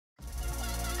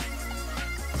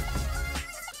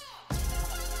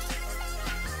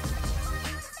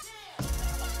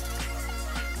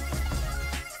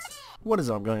What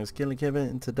is up guys, Killerkev,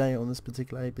 and today on this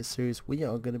particular 8-bit series we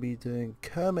are going to be doing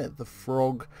Kermit the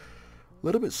Frog. A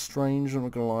little bit strange, I'm not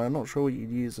going to lie, I'm not sure what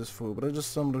you'd use this for, but I just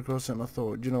stumbled across it and I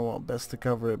thought, you know what, best to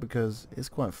cover it because it's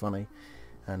quite funny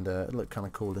and it looked kind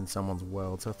of cool in someone's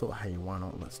world, so I thought, hey, why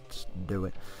not, let's just do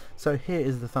it. So here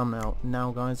is the thumbnail now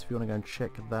guys, if you want to go and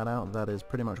check that out, that is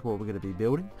pretty much what we're going to be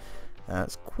building.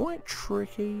 It's quite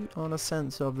tricky on a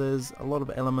sense of there's a lot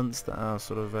of elements that are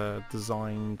sort of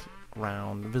designed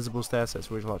around visible stairs, that's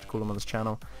what we like to call them on this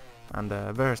channel, and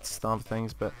various other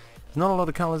things, but there's not a lot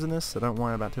of colours in this, so don't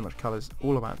worry about too much colours,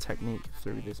 all about technique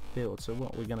through this build. So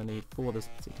what we're going to need for this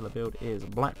particular build is a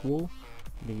black wall,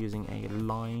 we're using a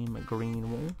lime green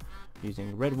wall,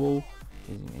 using red wall,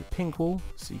 using a pink wall,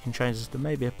 so you can change this to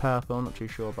maybe a purple, I'm not too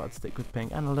sure, but I'd stick with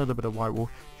pink, and a little bit of white wall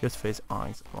just for his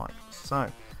eyes like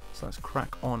so. So let's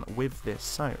crack on with this.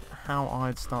 So how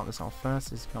I'd start this off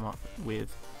first is come up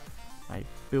with a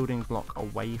building block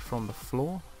away from the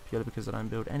floor, purely because I don't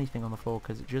build anything on the floor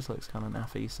because it just looks kind of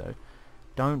naffy, so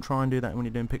don't try and do that when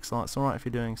you're doing pixel art. It's alright if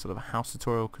you're doing sort of a house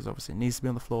tutorial because obviously it needs to be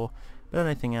on the floor, but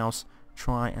anything else,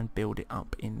 try and build it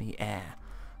up in the air.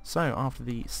 So after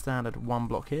the standard one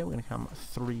block here, we're going to come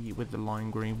 3 with the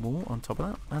lime green wall on top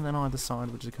of that, and then either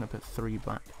side we're just going to put 3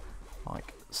 black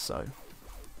like so.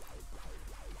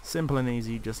 Simple and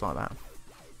easy, just like that.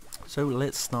 So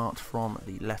let's start from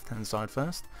the left hand side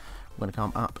first. We're going to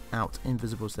come up, out,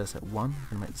 invisible stairs at 1. We're going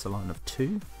to make this a line of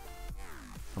 2.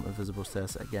 Come invisible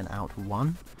stairs again, out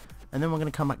 1. And then we're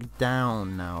going to come back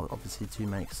down now, obviously to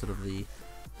make sort of the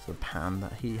pattern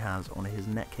that he has on his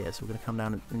neck here. So we're going to come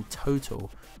down in total,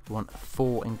 we want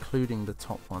 4 including the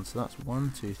top one. So that's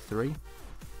 1, 2, 3. And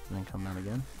then come down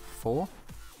again, 4.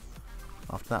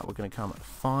 After that we're going to come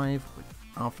 5.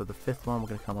 After the 5th one we're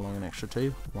going to come along an extra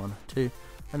 2, 1, 2,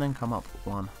 and then come up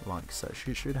 1 like so.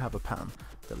 You should have a pattern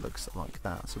that looks like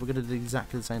that. So we're going to do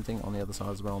exactly the same thing on the other side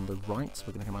as well on the right. So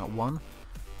we're going to come out 1,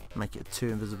 make it 2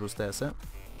 invisible stair set,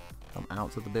 come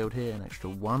out of the build here an extra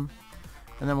 1,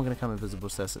 and then we're going to come invisible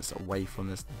stair sets away from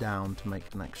this down to make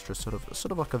an extra sort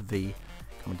of like a V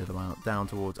coming to the down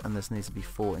towards, and this needs to be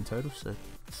 4 in total, so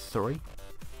 3,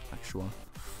 extra 1,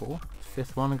 4.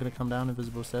 5th one I'm going to come down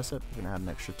invisible stair set, we're going to add an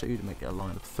extra 2 to make it a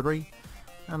line of 3,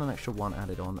 and an extra 1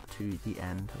 added on to the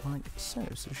end like so.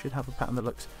 So we should have a pattern that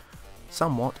looks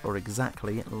somewhat or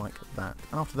exactly like that.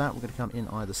 After that we're going to come in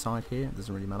either side here, it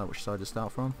doesn't really matter which side to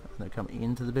start from, and then come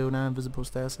into the build now invisible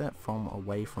stair set from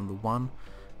away from the 1,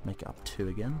 make it up 2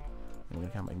 again, and we're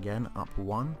going to come again up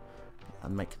 1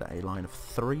 and make that a line of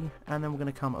 3, and then we're going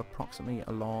to come approximately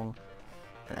along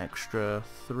an extra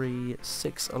 3,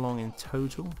 6 along in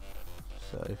total,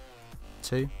 so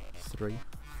 2, 3,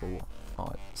 4,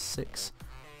 5, 6,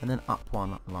 and then up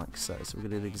 1 like so. So we're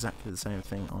going to do exactly the same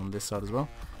thing on this side as well.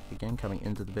 Again, coming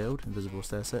into the build, invisible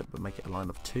stair set, but make it a line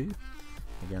of 2.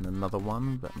 Again, another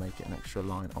 1, but make it an extra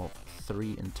line of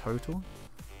 3 in total.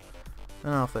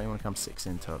 And after that, you want to come 6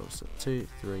 in total. So 2,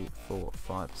 3, 4,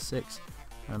 5, 6,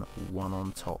 and 1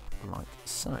 on top like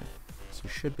so. So you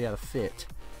should be able to fit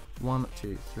 1,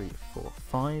 2, 3, 4,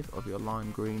 5 of your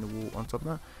lime green wall on top of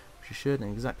that, which you should,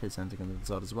 and exactly the same thing on the other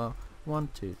side as well. 1,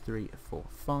 2, 3, 4,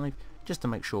 5, just to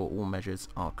make sure all measures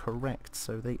are correct.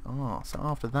 So they are. So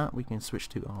after that we can switch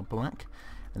to our black,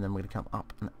 and then we're going to come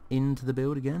up and into the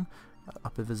build again,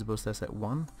 up invisible stair set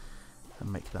 1,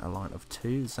 and make that a line of 2.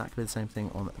 Exactly the same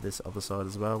thing on this other side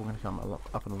as well. We're going to come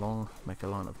up and along, make a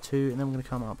line of 2, and then we're going to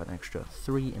come up an extra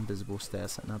 3 invisible stair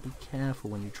set. Now be careful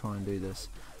when you try and do this,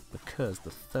 because the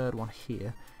 3rd one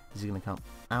here is going to come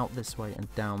out this way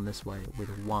and down this way with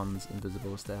 1's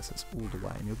invisible stair sets all the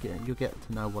way, and you'll get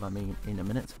to know what I mean in a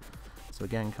minute. So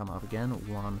again, come up again,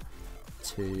 1,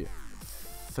 2,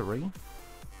 3.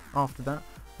 After that,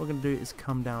 what we're going to do is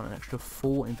come down an extra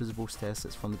 4 invisible stair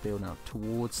sets from the build now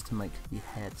towards to make the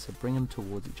head. So bring them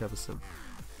towards each other. So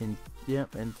in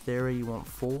theory you want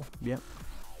 4. Yep.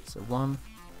 So 1,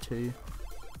 2,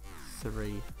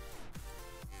 3,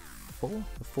 4.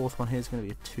 The 4th one here is going to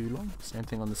be a 2 long. Same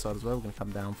thing on this side as well. We're going to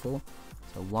come down 4.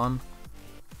 So 1,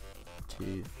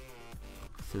 2,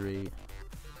 3,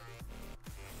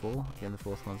 4. Again, the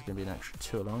 4th one's going to be an extra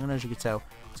 2 along, and as you can tell,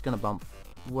 it's going to bump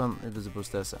 1 invisible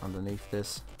stair set underneath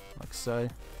this, like so,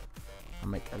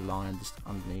 and make a line just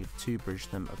underneath to bridge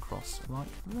them across like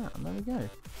that, and there we go.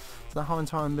 So the whole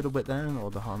entire middle bit there, or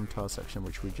the whole entire section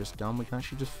which we've just done, we can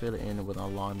actually just fill it in with our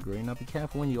lime green. Now be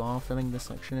careful when you are filling this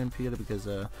section in, purely because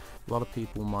a lot of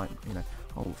people might,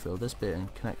 oh, fill this bit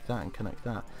and connect that and connect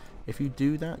that. If you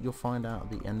do that, you'll find out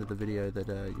at the end of the video that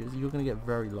you're going to get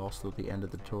very lost at the end of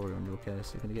the tutorial in your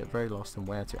case. You're going to get very lost in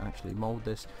where to actually mold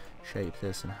this, shape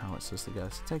this, and how it's supposed to go.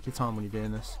 So take your time when you're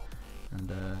doing this. and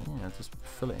yeah, just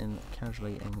fill it in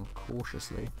casually and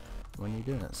cautiously when you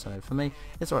do it. So for me,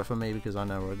 it's alright for me because I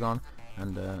know we're gone,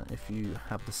 and if you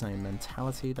have the same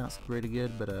mentality, that's really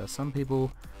good, but some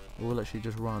people will actually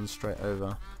just run straight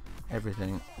over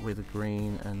everything with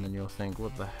green, and then you'll think,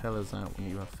 what the hell is that, when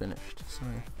you have finished. So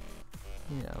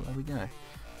yeah, there we go.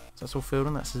 So that's all filled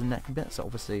in. That's his neck bit. So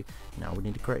obviously now we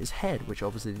need to create his head, which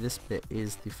obviously this bit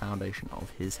is the foundation of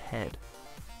his head.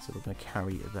 So we're going to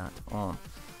carry that on.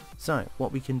 So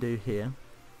what we can do here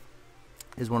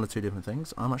is one or two different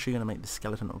things. I'm actually going to make the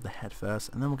skeleton of the head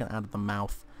first, and then we're going to add the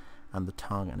mouth and the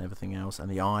tongue and everything else and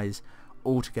the eyes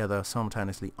all together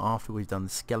simultaneously after we've done the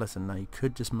skeleton. Now you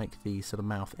could just make the sort of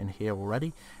mouth in here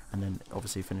already and then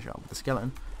obviously finish up with the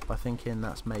skeleton, but I'm thinking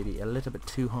that's maybe a little bit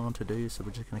too hard to do, so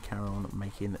we're just going to carry on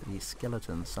making the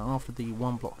skeleton. So after the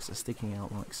one blocks are sticking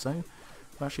out like so,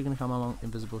 we're actually going to come along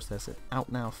invisible stairs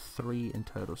out now 3 in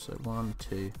total. So 1,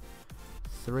 2,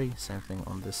 3, same thing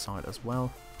on this side as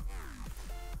well.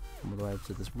 All the way over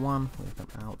to this one, we're going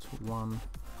to come out 1,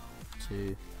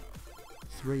 2,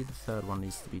 3. The third one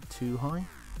needs to be 2 high.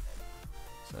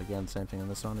 So again, same thing on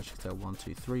this one, as you can tell, 1,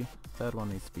 2, 3. Third one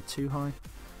needs to be 2 high.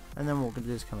 And then what we're going to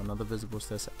do is come another visible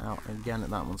stairs out, and again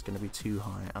that one's going to be 2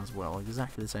 high as well.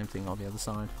 Exactly the same thing on the other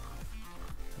side.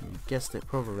 And you guessed it,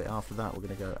 probably after that we're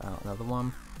going to go out another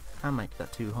one and make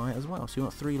that 2 high as well. So you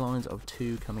want 3 lines of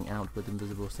 2 coming out with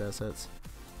invisible stair sets,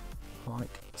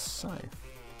 like so.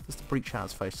 Just to breach out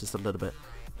his face just a little bit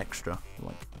extra,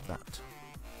 like that.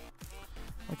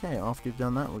 Okay, after you've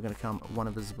done that, we're going to come 1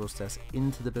 invisible stairs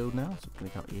into the build now. So we're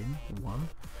going to come in 1, and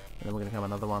then we're going to come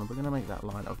another 1. We're going to make that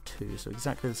line of 2. So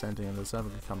exactly the same thing on the other side. We're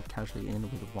going to come casually in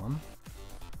with 1,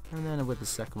 and then with the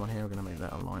second one here, we're going to make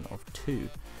that a line of 2.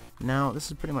 Now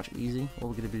this is pretty much easy. All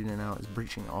we're going to be doing now is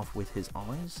breaching off with his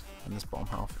eyes, and this bottom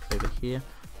half over here,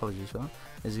 apologies for that,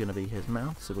 is going to be his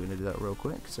mouth. So we're going to do that real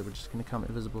quick. So we're just going to come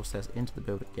invisible stairs into the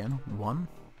build again, 1.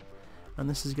 And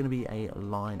this is going to be a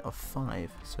line of 5,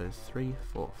 so 3,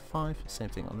 4, 5, same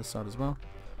thing on this side as well.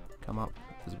 Come up,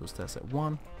 visible stairs at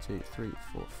 1, 2, 3,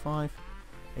 4, 5,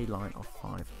 a line of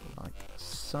 5 like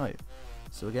so.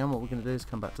 So again, what we're going to do is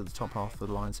come back to the top half of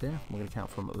the lines here. We're going to count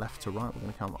from left to right. We're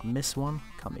going to come miss 1,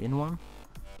 come in 1,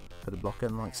 put a block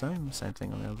in like so, same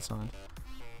thing on the other side.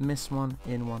 Miss 1,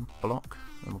 in 1, block,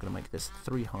 and we're going to make this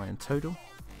 3 high in total.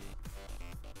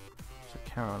 So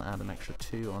carry on, add an extra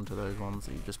 2 onto those ones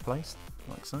that you just placed,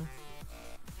 like so.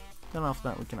 Then after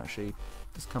that we can actually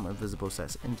just come invisible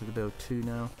sets into the build 2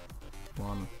 now.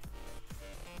 1,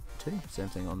 2, same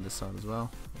thing on this side as well.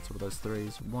 That's all those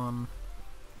 3s, 1,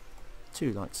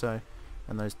 2 like so.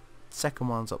 And those second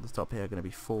ones up the top here are going to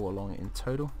be 4 long in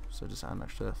total, so just add an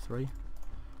extra 3,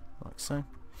 like so. And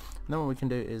then what we can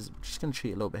do is, just going to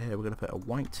cheat a little bit here, we're going to put a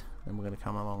white, then we're going to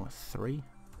come along 3,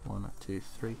 1, 2,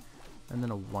 3, and then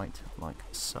a white like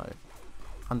so.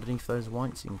 Underneath those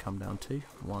whites you can come down 2,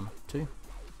 1, 2,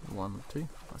 1, 2, like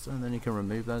so, and then you can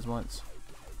remove those whites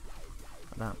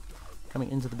like that. Coming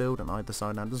into the build on either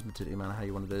side, now it doesn't particularly matter how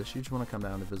you want to do this, you just want to come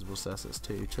down to visible stairs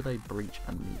 2 till they breach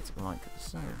and meet like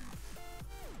so.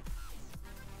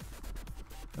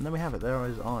 And then we have it, there are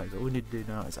his eyes. All we need to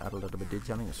do now is add a little bit of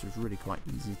detailing, which is really quite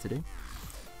easy to do.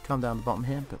 Come down the bottom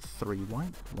here, put 3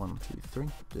 white, 1, 2, 3,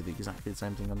 do exactly the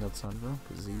same thing on the other side as well,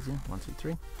 because it's easier, 1, 2,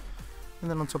 3. And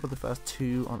then on top of the first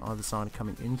 2 on either side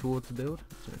coming in towards the build,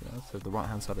 so the right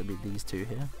hand side would be these 2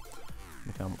 here.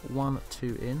 We're going to come 1, 2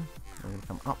 in, we're going to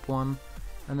come up 1,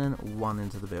 and then 1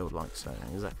 into the build like so.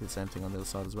 Exactly the same thing on the other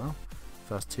side as well.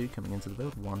 First 2 coming into the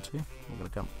build, 1, 2, we're going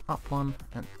to come up 1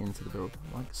 and into the build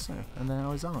like so. And there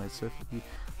are his eyes, so if you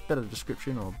better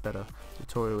description or better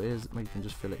tutorial is, you can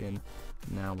just fill it in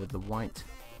now with the white.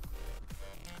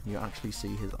 You actually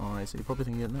see his eyes, so you're probably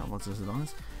thinking, no, what's his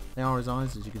eyes? They are his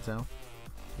eyes, as you can tell.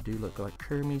 They do look like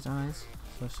Kermit's eyes,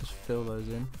 so let's just fill those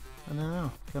in. And there they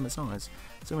are, Kermit's eyes.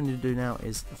 So what we need to do now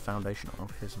is the foundation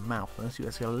of his mouth. And this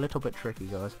gets a little bit tricky,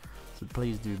 guys, so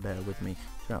please do bear with me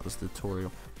throughout this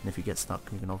tutorial. And if you get stuck,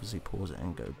 you can obviously pause it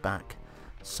and go back.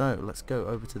 So let's go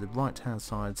over to the right hand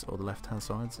sides or the left hand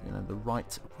sides, you know, the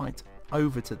right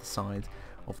over to the side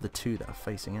of the 2 that are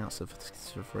facing out. So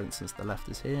for instance, the left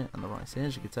is here and the right is here.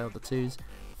 As you can tell, the 2's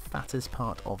fattest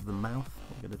part of the mouth.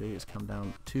 What we're going to do is come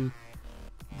down to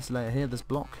this layer here, this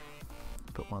block,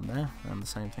 put 1 there, and the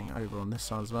same thing over on this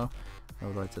side as well,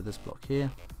 over to this block here,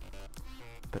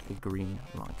 put a green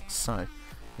like so.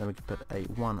 Then we can put a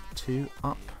 1, 2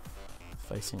 up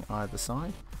facing either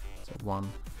side, so 1,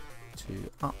 2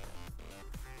 up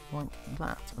like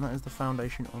that, and that is the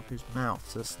foundation of his mouth.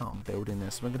 So let's start building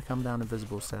this. We're going to come down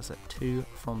invisible stairs at 2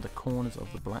 from the corners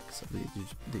of the blocks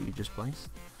that you just placed,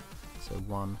 so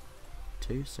 1,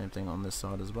 2, same thing on this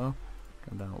side as well,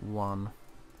 Come down 1,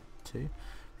 2. And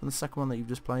the second one that you've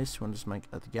just placed, you want to just make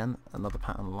again another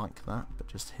pattern like that, but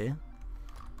just here.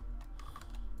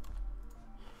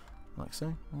 Like so.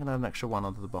 I'm going to add an extra one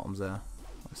onto the bottoms there.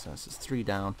 Like so. So it's 3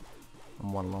 down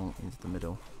and 1 along into the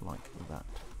middle, like that.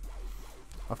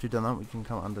 After you've done that, we can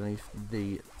come underneath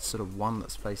the sort of one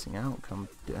that's facing out, come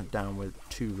down with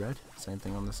 2 red. Same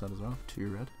thing on this side as well, 2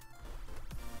 red.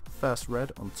 First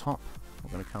red on top,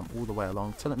 we're going to come all the way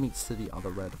along till it meets to the other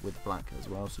red with black as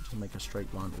well. So just make a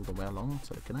straight line all the way along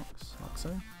so it connects, like so.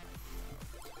 Then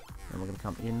we're going to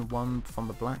come in 1 from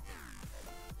the black.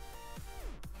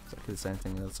 Exactly the same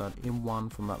thing on the other side. In 1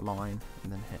 from that line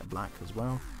and then hit black as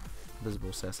well.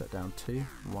 Visible stair set down 2,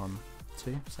 1,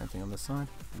 2. Same thing on this side,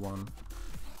 1,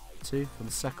 2. For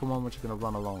the second one, we're just going to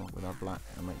run along with our black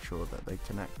and make sure that they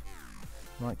connect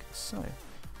like so.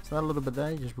 So that little bit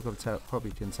there, just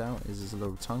probably can tell, is a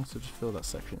little tongue, so just fill that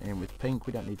section in with pink.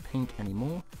 We don't need pink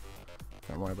anymore.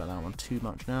 Don't worry about that one too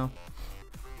much now.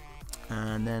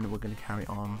 And then we're going to carry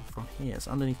on from here.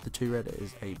 So underneath the 2 red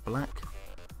is a black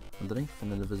underneath,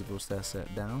 and then the visible stair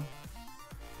set down.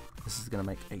 This is going to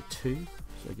make a 2.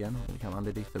 So again, we're going to come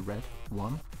underneath the red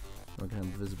 1. We're going to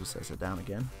have the visible stair set down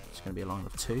again. It's going to be a line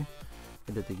of 2.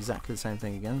 We're going to do exactly the same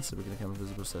thing again. So we're going to come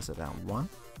visible stair set down 1,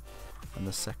 and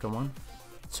the second one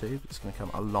 2. It's going to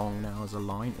come along now as a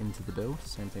line into the build.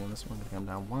 Same thing on this one. We're going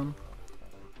to come down 1,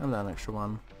 and down an extra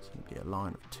 1. It's going to be a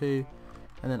line of 2,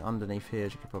 and then underneath here,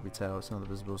 as you can probably tell, it's another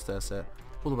visible stair set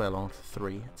all the way along to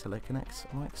 3 till it connects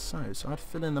like so. So I'd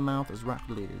fill in the mouth as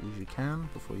rapidly as you can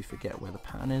before you forget where the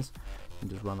pattern is, and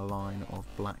just run a line of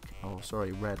black, or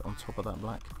sorry, red on top of that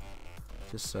black,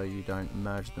 just so you don't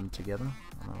merge them together.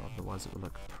 Otherwise it will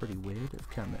look pretty weird if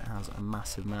Kermit has a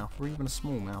massive mouth or even a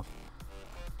small mouth.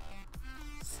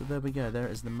 So there we go, there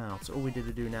is the mouth. So all we need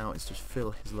to do now is just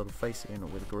fill his little face in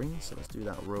with green, so let's do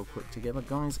that real quick together.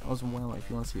 Guys, as well, if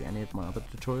you want to see any of my other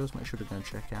tutorials, make sure to go and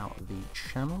check out the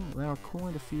channel. There are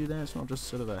quite a few there. It's not just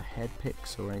sort of a head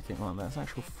pics or anything like that, it's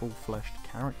actual full-fleshed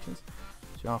characters.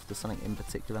 So after something in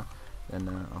particular, then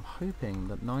I'm hoping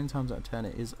that 9 times out of 10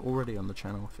 it is already on the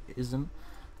channel. If it isn't,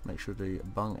 make sure to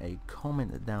bung a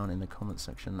comment down in the comment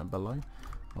section below.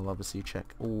 I'll obviously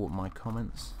check all my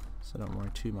comments, so don't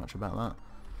worry too much about that.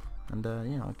 And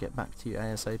yeah, I'll get back to you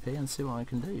ASAP and see what I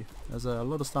can do. There's a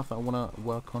lot of stuff that I want to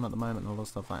work on at the moment, and a lot of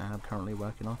stuff that I am currently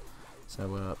working on.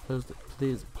 So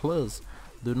please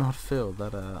do not feel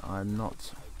that I'm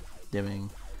not doing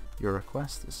your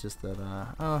request. It's just that I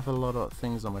have a lot of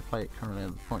things on my plate currently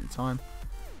at the point in time,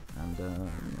 and you know,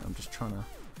 I'm just trying to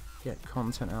get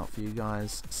content out for you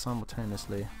guys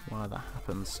simultaneously while that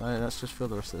happens. So let's just fill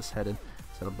the rest of this head in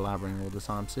instead of blabbering all the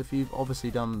time. So if you've obviously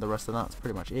done the rest of that, that's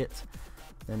pretty much it.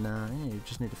 Then yeah, you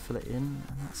just need to fill it in,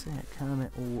 and that's it.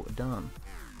 Kermit all done.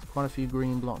 There's quite a few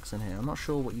green blocks in here. I'm not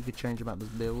sure what you could change about this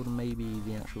build. Maybe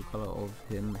the actual colour of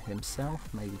him himself,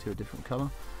 maybe to a different colour,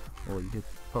 or you could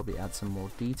probably add some more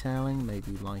detailing,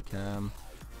 maybe like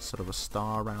sort of a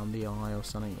star around the eye or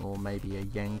something, or maybe a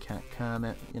Yenkat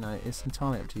Kermit. You know, it's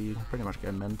entirely up to you. You can pretty much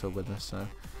go mental with this. So,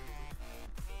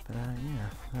 but yeah,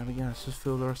 there we go. Let's just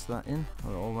fill the rest of that in.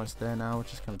 We're almost there now. We're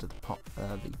just coming to the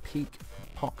peak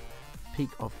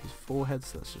of his forehead,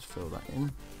 so let's just fill that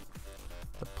in.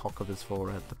 The pock of his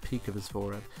forehead, the peak of his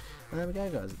forehead. And there we go,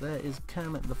 guys. There is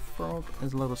Kermit the Frog.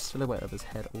 There's a little silhouette of his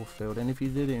head all filled in. If you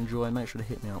did enjoy, make sure to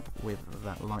hit me up with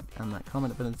that like and that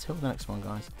comment. But until the next one,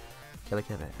 guys,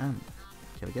 Killerkev and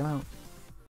Killerkev out.